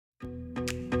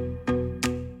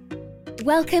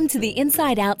Welcome to the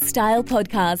Inside Out Style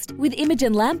podcast with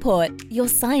Imogen Lamport, your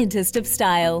scientist of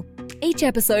style. Each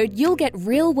episode, you'll get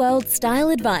real-world style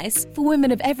advice for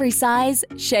women of every size,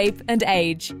 shape, and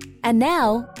age. And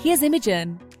now, here's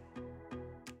Imogen.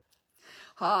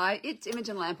 Hi, it's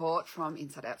Imogen Lamport from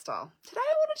Inside Out Style. Today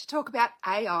I wanted to talk about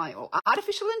AI, or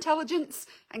artificial intelligence,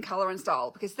 and colour and style,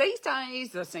 because these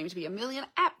days there seem to be a million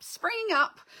apps springing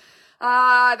up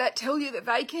that tell you that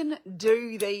they can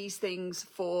do these things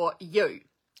for you.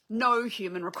 No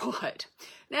human required.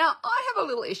 Now, I have a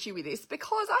little issue with this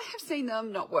because I have seen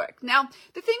them not work. Now,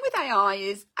 the thing with AI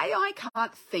is AI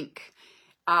can't think.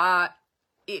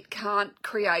 It can't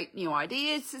create new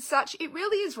ideas as such. It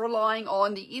really is relying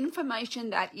on the information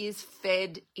that is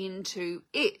fed into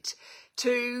it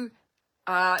to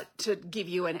give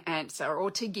you an answer or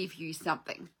to give you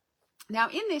something. Now,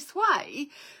 in this way,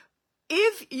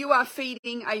 if you are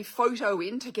feeding a photo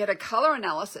in to get a colour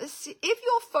analysis, if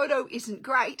your photo isn't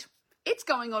great, it's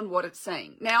going on what it's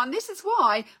seeing. Now, and this is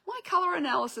why my colour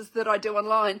analysis that I do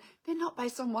online, they're not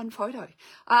based on one photo.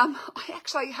 I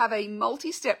actually have a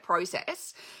multi-step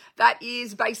process that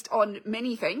is based on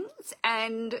many things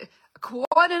and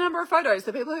quite a number of photos.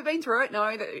 The people who've been through it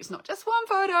know that it's not just one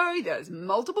photo, there's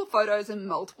multiple photos and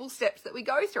multiple steps that we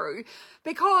go through,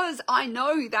 because I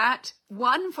know that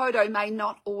one photo may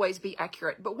not always be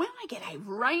accurate. But when I get a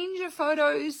range of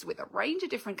photos with a range of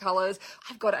different colours,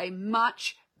 I've got a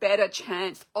much better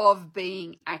chance of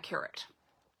being accurate.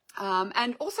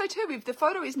 And also too, if the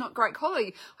photo is not great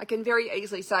quality, I can very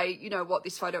easily say, you know what,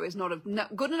 this photo is not of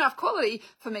good enough quality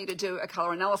for me to do a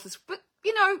colour analysis. But,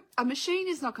 you know, a machine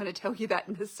is not going to tell you that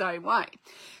in the same way.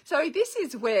 So this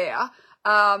is where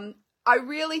I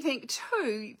really think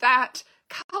too that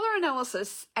colour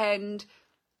analysis and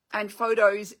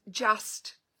photos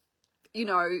just, you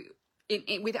know,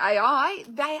 with AI,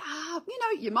 they are, you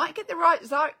know, you might get the right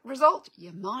result,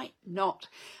 you might not.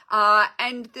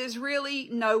 And there's really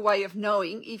no way of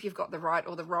knowing if you've got the right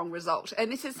or the wrong result. And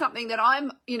this is something that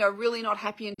I'm, you know, really not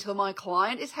happy until my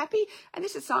client is happy. And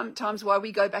this is sometimes why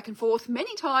we go back and forth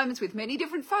many times with many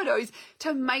different photos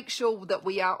to make sure that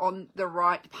we are on the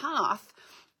right path.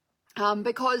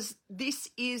 Because this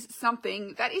is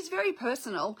something that is very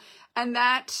personal, and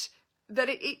that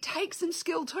it takes some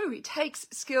skill too. It takes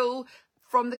skill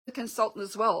from the consultant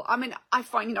as well. I mean, I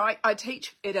find, you know, I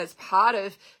teach it as part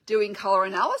of doing colour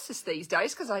analysis these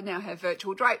days because I now have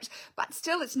virtual drapes, but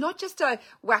still it's not just a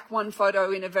whack one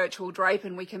photo in a virtual drape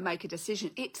and we can make a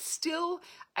decision. It's still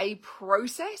a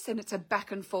process, and it's a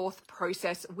back and forth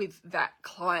process with that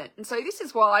client. And so this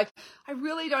is why I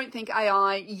really don't think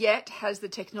AI yet has the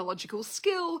technological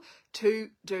skill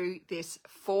to do this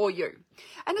for you.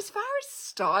 And as far as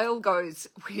style goes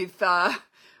with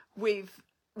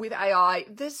AI,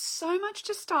 there's so much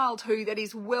to style too that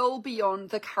is well beyond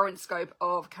the current scope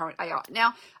of current AI.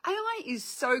 Now, AI is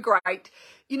so great.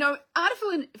 You know,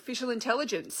 artificial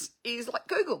intelligence is like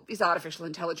Google is artificial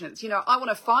intelligence. You know, I want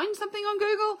to find something on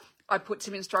Google, I put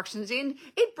some instructions in,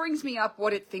 it brings me up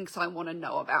what it thinks I want to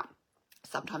know about.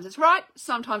 Sometimes it's right,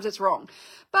 sometimes it's wrong.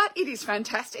 But it is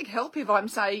fantastic help if I'm,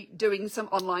 say, doing some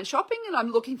online shopping and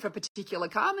I'm looking for particular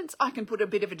garments. I can put a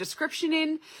bit of a description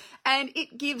in and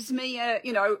it gives me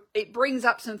it brings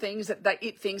up some things that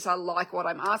it thinks I like what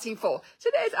I'm asking for. So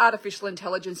there's artificial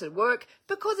intelligence at work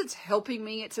because it's helping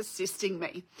me, it's assisting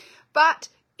me. But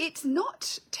it's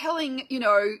not telling,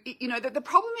 that the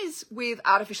problem is with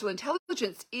artificial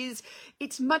intelligence is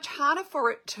it's much harder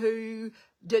for it to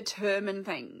determine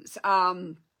things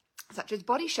such as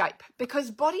body shape,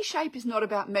 because body shape is not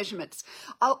about measurements.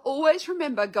 I'll always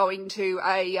remember going to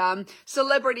a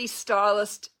celebrity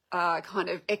stylist kind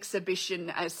of exhibition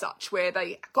as such, where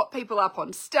they got people up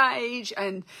on stage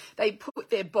and they put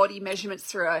their body measurements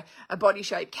through a body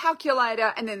shape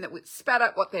calculator, and then it would spat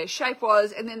out what their shape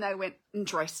was, and then they went and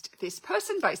dressed this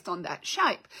person based on that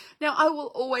shape. Now, I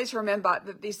will always remember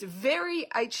that this very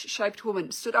H-shaped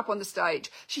woman stood up on the stage.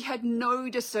 She had no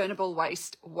discernible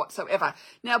waist whatsoever.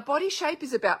 Now, body shape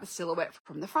is about the silhouette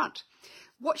from the front.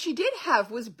 What she did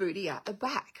have was booty at the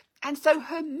back. And so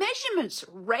her measurements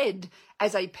read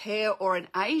as a pear or an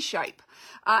A shape.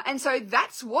 And so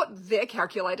that's what their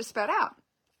calculator spat out.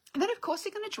 And then, of course,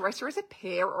 they're going to dress her as a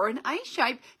pear or an A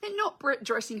shape. They're not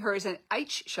dressing her as an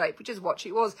H shape, which is what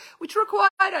she was, which required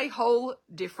a whole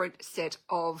different set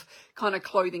of kind of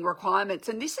clothing requirements.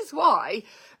 And this is why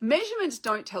measurements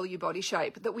don't tell you body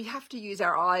shape, that we have to use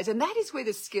our eyes. And that is where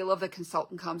the skill of the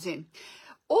consultant comes in.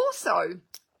 Also,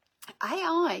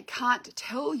 AI can't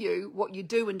tell you what you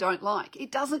do and don't like.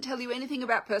 It doesn't tell you anything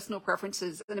about personal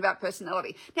preferences and about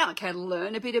personality. Now, it can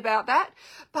learn a bit about that,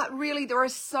 but really there are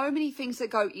so many things that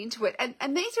go into it.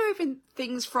 And these are even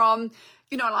things from,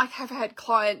 like I've had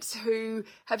clients who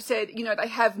have said, they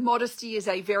have modesty as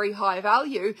a very high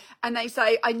value, and they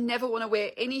say, I never want to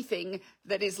wear anything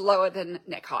that is lower than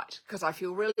neck height because I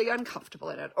feel really uncomfortable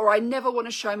in it, or I never want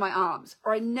to show my arms,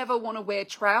 or I never want to wear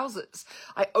trousers.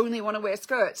 I only want to wear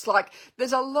skirts. Like,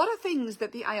 there's a lot of things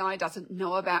that the AI doesn't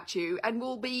know about you and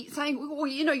will be saying, well,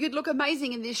 you'd look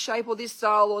amazing in this shape or this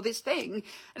style or this thing. And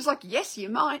it's like, yes, you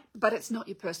might, but it's not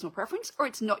your personal preference or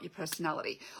it's not your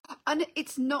personality. And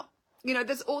it's not,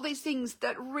 there's all these things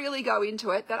that really go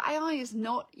into it that AI is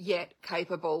not yet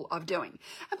capable of doing.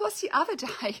 And plus, the other day,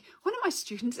 one of my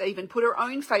students even put her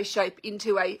own face shape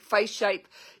into a face shape,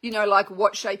 like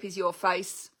what shape is your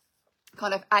face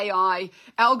kind of AI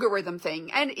algorithm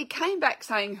thing. And it came back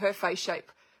saying her face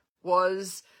shape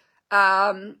was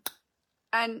an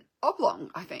oblong,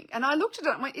 I think. And I looked at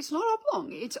it and went, it's not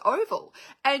oblong, it's oval.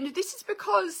 And this is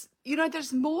because,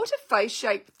 there's more to face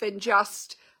shape than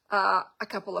just a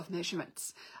couple of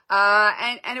measurements.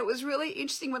 And it was really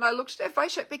interesting when I looked at her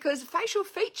face shape, because facial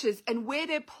features and where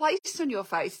they're placed on your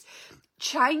face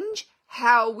change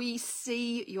how we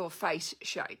see your face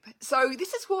shape. So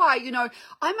this is why,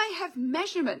 I may have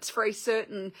measurements for a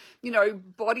certain,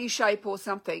 body shape or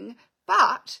something,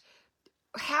 but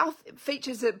how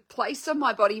features are placed on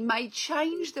my body may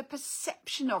change the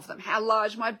perception of them. How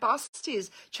large my bust is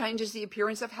changes the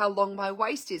appearance of how long my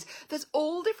waist is. There's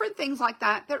all different things like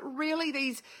that really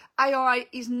these AI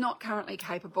is not currently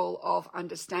capable of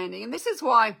understanding. And this is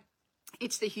why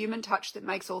it's the human touch that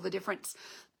makes all the difference.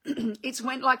 It's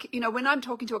when, when I'm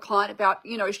talking to a client about,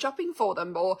 shopping for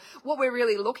them or what we're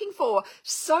really looking for,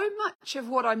 so much of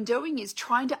what I'm doing is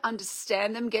trying to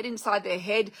understand them, get inside their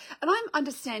head, and I'm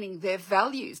understanding their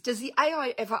values. Does the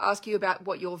AI ever ask you about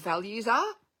what your values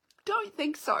are? Don't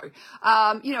think so.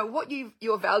 What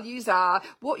your values are,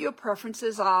 what your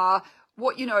preferences are,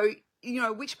 what,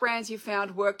 which brands you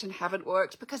found worked and haven't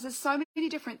worked, because there's so many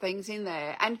different things in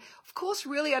there. And of course,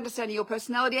 really understanding your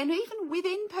personality, and even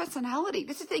within personality.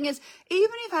 This thing is, even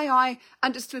if AI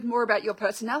understood more about your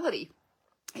personality,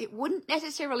 it wouldn't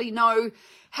necessarily know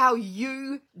how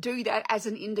you do that as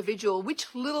an individual, which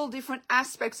little different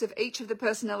aspects of each of the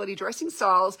personality dressing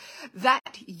styles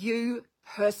that you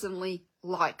personally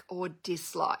like or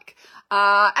dislike.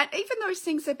 And even those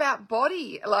things about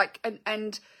body,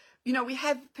 we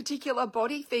have particular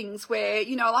body things where,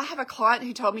 I have a client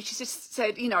who told me, she just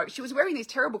said, she was wearing these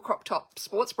terrible crop top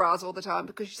sports bras all the time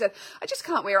because she said, I just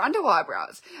can't wear underwire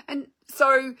bras. And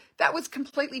so that was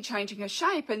completely changing her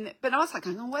shape. But I was like,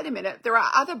 oh, wait a minute, there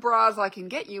are other bras I can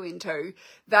get you into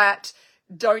that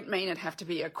don't mean it have to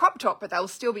be a crop top, but they'll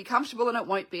still be comfortable and it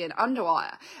won't be an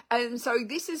underwire. And so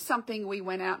this is something we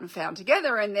went out and found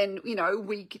together. And then,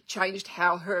 we changed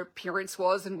how her appearance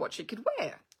was and what she could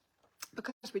wear,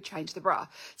 because we changed the bra.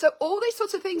 So all these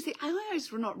sorts of things, the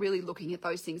AIs were not really looking at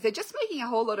those things. They're just making a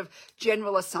whole lot of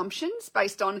general assumptions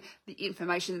based on the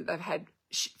information that they've had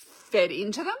fed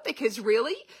into them, because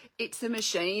really it's a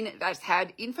machine that's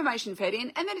had information fed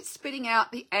in and then it's spitting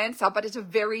out the answer, but it's a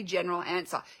very general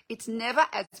answer. It's never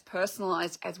as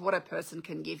personalized as what a person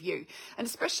can give you, and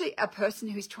especially a person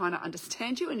who's trying to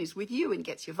understand you and is with you and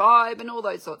gets your vibe and all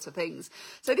those sorts of things.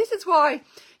 So this is why,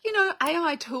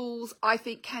 AI tools, I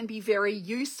think, can be very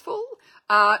useful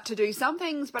to do some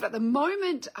things, but at the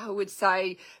moment I would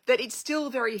say that it's still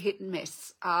very hit and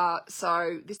miss.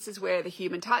 So this is where the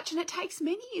human touch, and it takes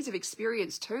many years of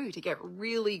experience too to get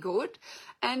really good.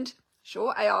 And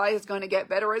sure, AI is going to get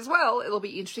better as well. It'll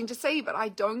be interesting to see, but I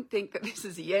don't think that this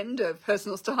is the end of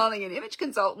personal styling and image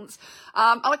consultants.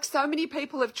 Like so many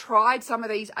people have tried some of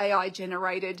these AI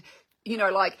generated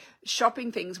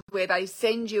shopping things where they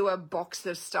send you a box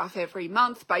of stuff every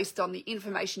month based on the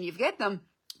information you've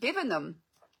given them.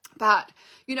 But,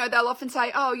 they'll often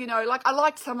say, oh, I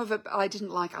liked some of it, but I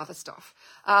didn't like other stuff.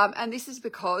 And this is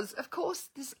because, of course,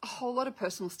 there's a whole lot of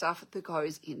personal stuff that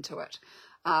goes into it.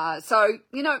 So,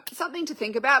 something to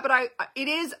think about, but it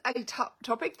is a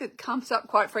topic that comes up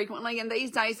quite frequently. And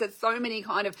these days there's so many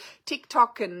kind of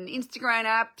TikTok and Instagram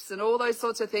apps and all those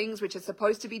sorts of things, which are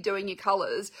supposed to be doing your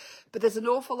colors, but there's an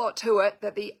awful lot to it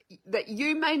that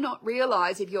you may not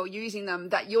realize if you're using them,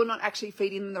 that you're not actually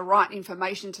feeding them the right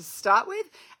information to start with.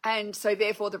 And so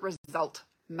therefore the result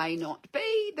may not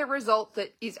be the result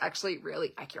that is actually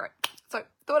really accurate. So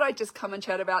thought I'd just come and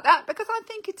chat about that because I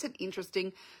think it's an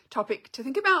interesting topic to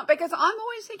think about, because I'm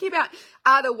always thinking about,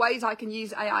 are there ways I can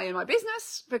use AI in my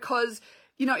business? Because,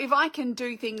 if I can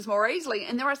do things more easily,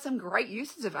 and there are some great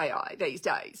uses of AI these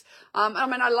days.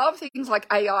 I love things like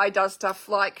AI does stuff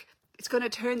like it's going to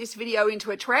turn this video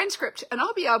into a transcript, and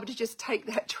I'll be able to just take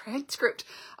that transcript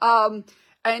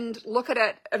and look at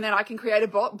it, and then I can create a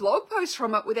blog post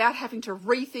from it without having to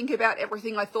rethink about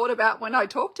everything I thought about when I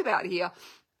talked about here.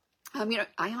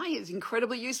 AI is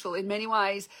incredibly useful in many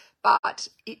ways, but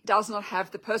it does not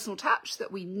have the personal touch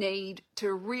that we need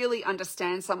to really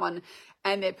understand someone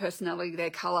and their personality, their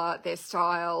color, their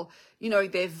style,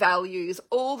 their values,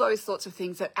 all those sorts of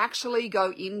things that actually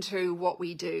go into what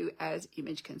we do as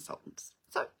image consultants.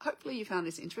 So hopefully you found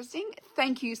this interesting.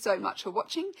 Thank you so much for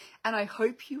watching, and I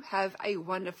hope you have a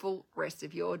wonderful rest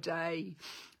of your day.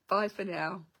 Bye for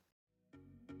now.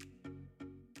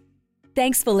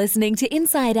 Thanks for listening to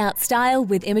Inside Out Style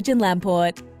with Imogen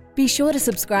Lamport. Be sure to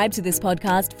subscribe to this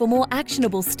podcast for more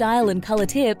actionable style and colour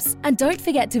tips, and don't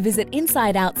forget to visit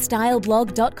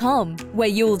InsideOutStyleblog.com, where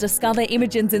you'll discover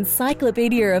Imogen's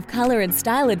encyclopedia of colour and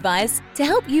style advice to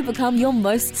help you become your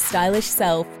most stylish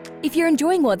self. If you're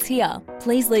enjoying what's here,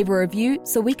 please leave a review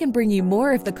so we can bring you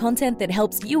more of the content that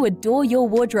helps you adore your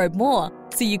wardrobe more,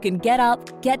 so you can get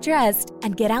up, get dressed,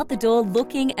 and get out the door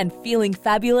looking and feeling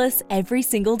fabulous every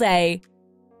single day.